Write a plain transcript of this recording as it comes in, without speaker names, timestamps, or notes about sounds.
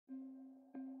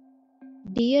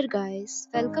Dear guys,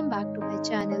 welcome back to my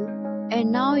channel.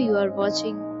 And now you are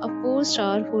watching a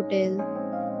 4-star hotel.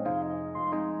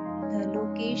 The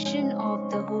location of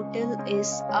the hotel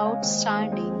is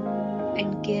outstanding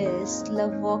and guests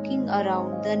love walking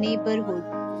around the neighborhood.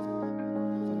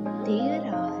 There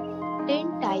are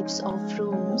 10 types of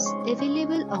rooms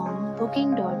available on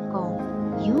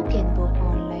booking.com. You can book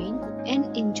online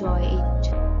and enjoy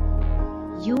it.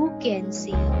 You can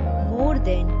see more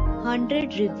than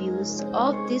 100 reviews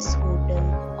of this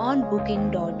hotel on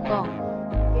booking.com.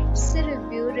 Its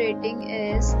review rating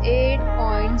is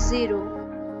 8.0,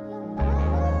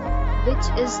 which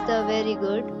is the very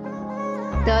good.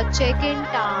 The check-in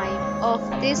time of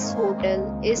this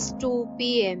hotel is 2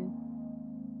 p.m.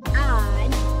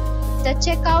 and the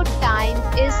checkout time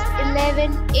is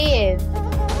 11 a.m.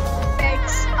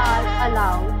 Pets are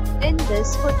allowed in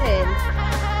this hotel.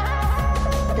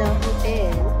 The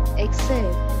hotel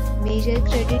accepts major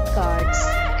credit cards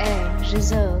and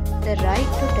reserves the right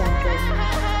to temporarily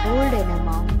hold an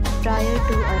amount prior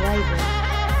to arrival.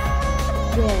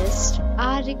 Guests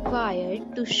are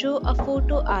required to show a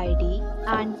photo ID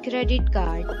and credit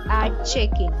card at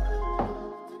check-in.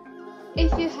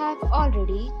 If you have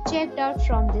already checked out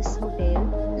from this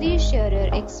hotel, please share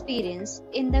your experience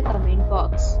in the comment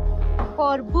box.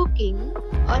 For booking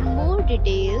or more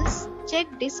details, check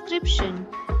description.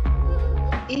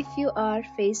 If you are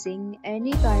facing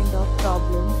any kind of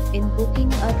problem in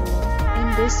booking a room in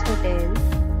this hotel,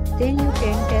 then you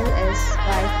can tell us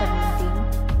by commenting.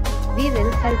 We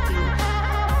will help you.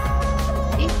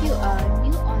 If you are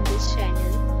new on this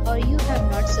channel or you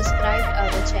have not subscribed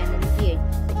our channel yet,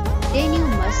 then you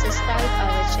must subscribe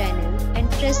our channel and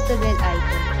press the bell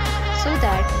icon so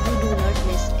that you do not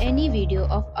miss any video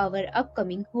of our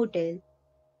upcoming hotel.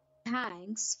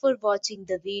 Thanks for watching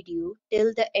the video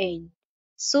till the end.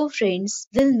 So friends,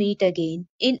 we'll meet again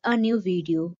in a new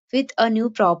video with a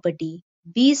new property.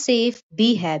 Be safe,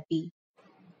 be happy.